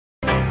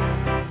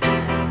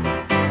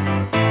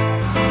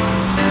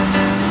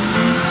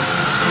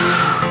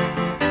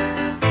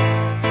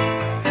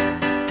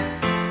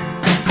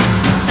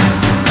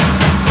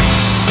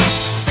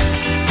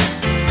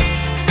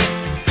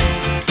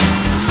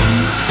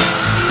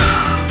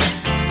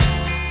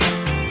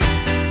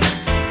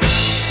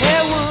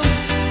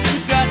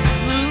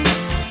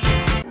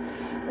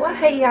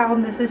y'all,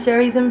 this is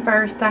Chevy's and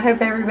First. I hope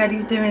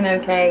everybody's doing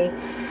okay.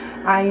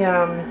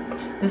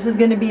 This is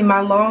going to be my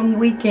long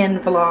weekend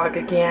vlog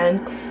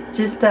again.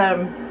 Just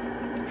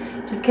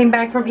came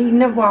back from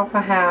eating at Waffle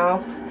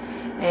House,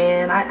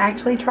 and I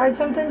actually tried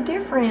something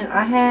different.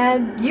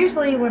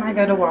 Usually when I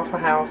go to Waffle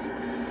House,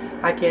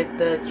 I get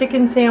the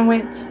chicken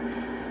sandwich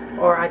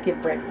or I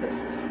get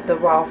breakfast, the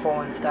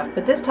waffle and stuff.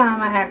 But this time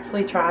I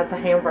actually tried the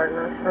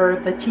hamburger or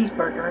the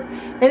cheeseburger,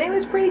 and it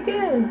was pretty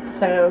good.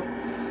 So,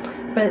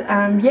 but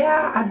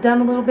yeah, I've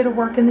done a little bit of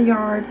work in the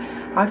yard.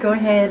 I'll go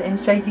ahead and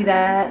show you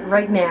that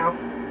right now.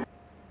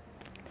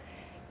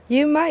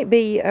 You might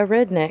be a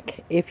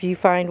redneck if you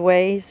find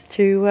ways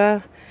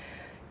to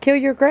kill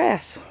your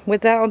grass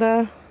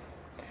without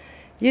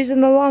using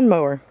the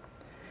lawnmower.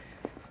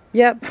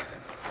 Yep,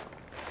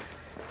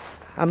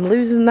 I'm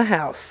losing the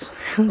house.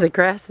 The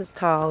grass is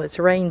tall. It's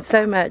rained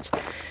so much.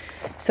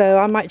 So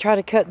I might try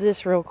to cut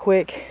this real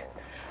quick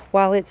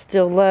while it's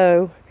still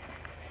low.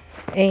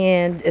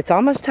 And it's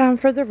almost time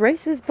for the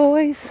races,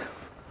 boys.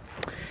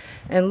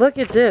 And look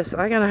at this.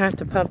 I'm going to have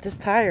to pump this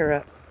tire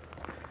up.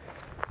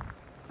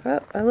 Oh,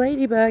 a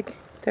ladybug.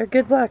 They're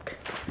good luck.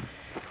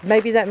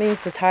 Maybe that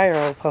means the tire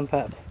will pump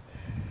up.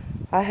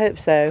 I hope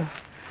so.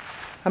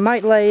 I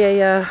might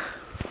lay a,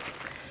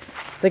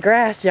 the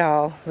grass,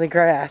 y'all. The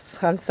grass.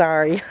 I'm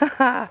sorry.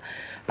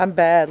 I'm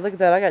bad. Look at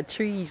that. I got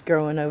trees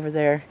growing over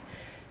there.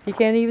 You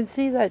can't even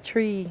see that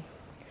tree.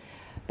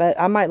 But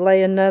I might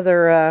lay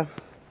another,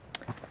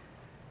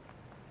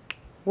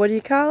 what do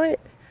you call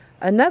it?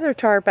 Another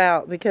tarp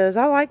out, because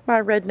I like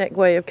my redneck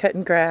way of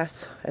cutting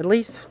grass. At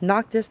least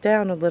knock this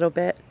down a little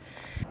bit.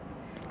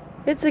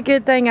 It's a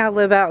good thing I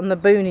live out in the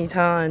boonies,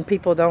 huh, and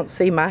people don't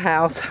see my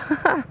house.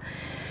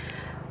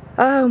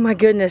 Oh my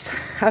goodness.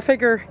 I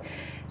figure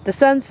the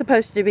sun's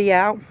supposed to be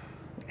out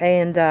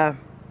and the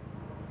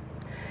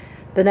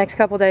next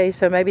couple days,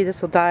 so maybe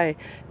this will die.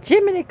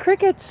 Jiminy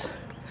crickets!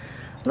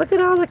 Look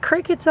at all the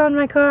crickets on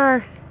my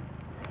car.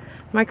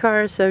 My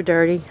car is so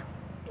dirty.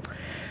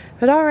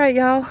 But alright,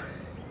 y'all.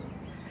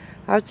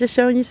 I was just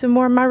showing you some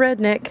more of my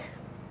redneck.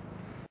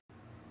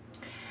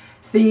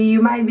 See,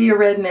 you might be a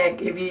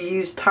redneck if you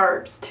use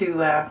tarps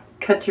to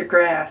cut your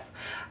grass.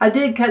 I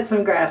did cut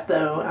some grass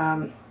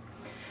though.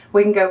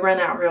 We can go run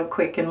out real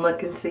quick and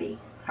look and see.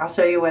 I'll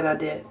show you what I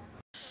did.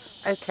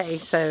 Okay,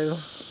 so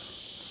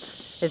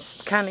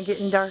it's kind of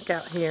getting dark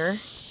out here.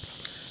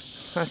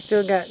 I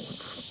still got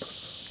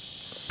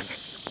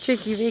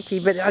Tricky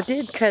Vicky, but I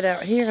did cut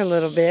out here a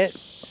little bit.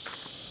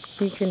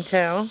 You can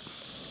tell.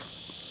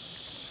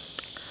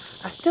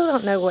 I still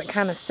don't know what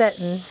kind of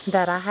setting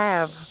that I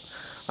have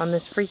on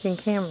this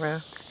freaking camera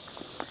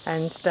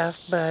and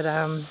stuff, but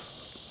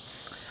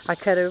I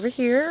cut over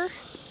here.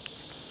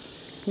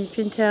 You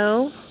can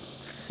tell,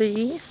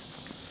 see?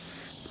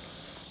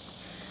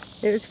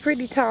 It was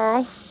pretty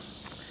tall,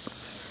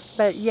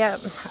 but yeah,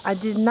 I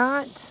did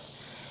not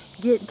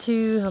get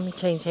to, let me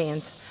change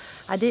hands.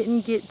 I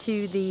didn't get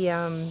to the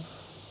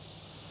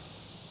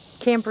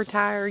camper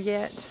tire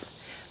yet,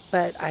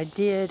 but I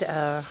did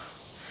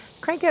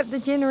crank up the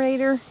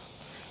generator,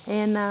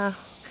 and I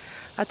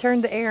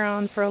turned the air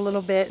on for a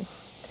little bit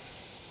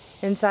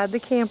inside the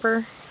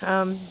camper.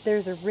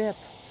 There's a rip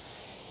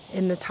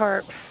in the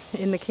tarp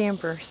in the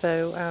camper,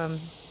 so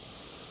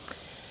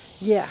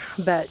yeah,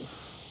 but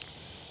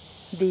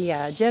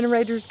the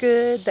generator's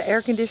good, the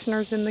air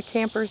conditioner's in the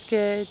camper's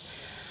good.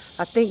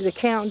 I think the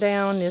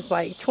countdown is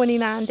like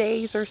 29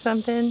 days or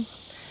something.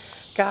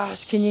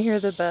 Gosh, can you hear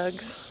the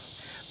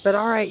bugs? But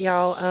alright,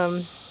 y'all,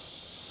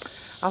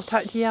 I'll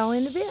talk to y'all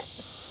in a bit.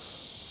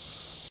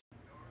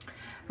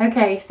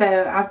 Okay,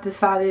 so I've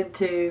decided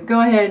to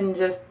go ahead and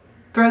just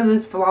throw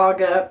this vlog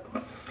up,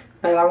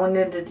 but I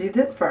wanted to do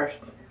this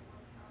first.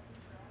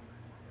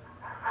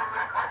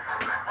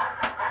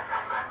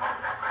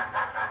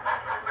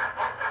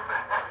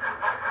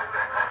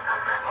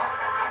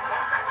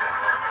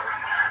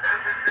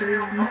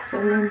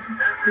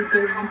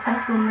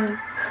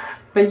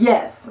 But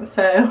yes,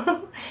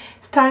 so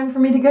it's time for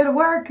me to go to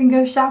work and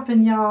go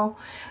shopping, y'all.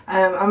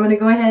 I'm going to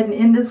go ahead and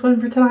end this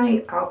one for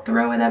tonight. I'll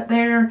throw it up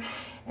there,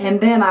 and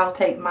then I'll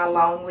take my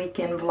long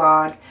weekend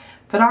vlog.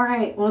 But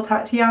alright, we'll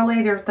talk to y'all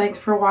later. Thanks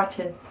for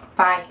watching.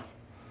 Bye.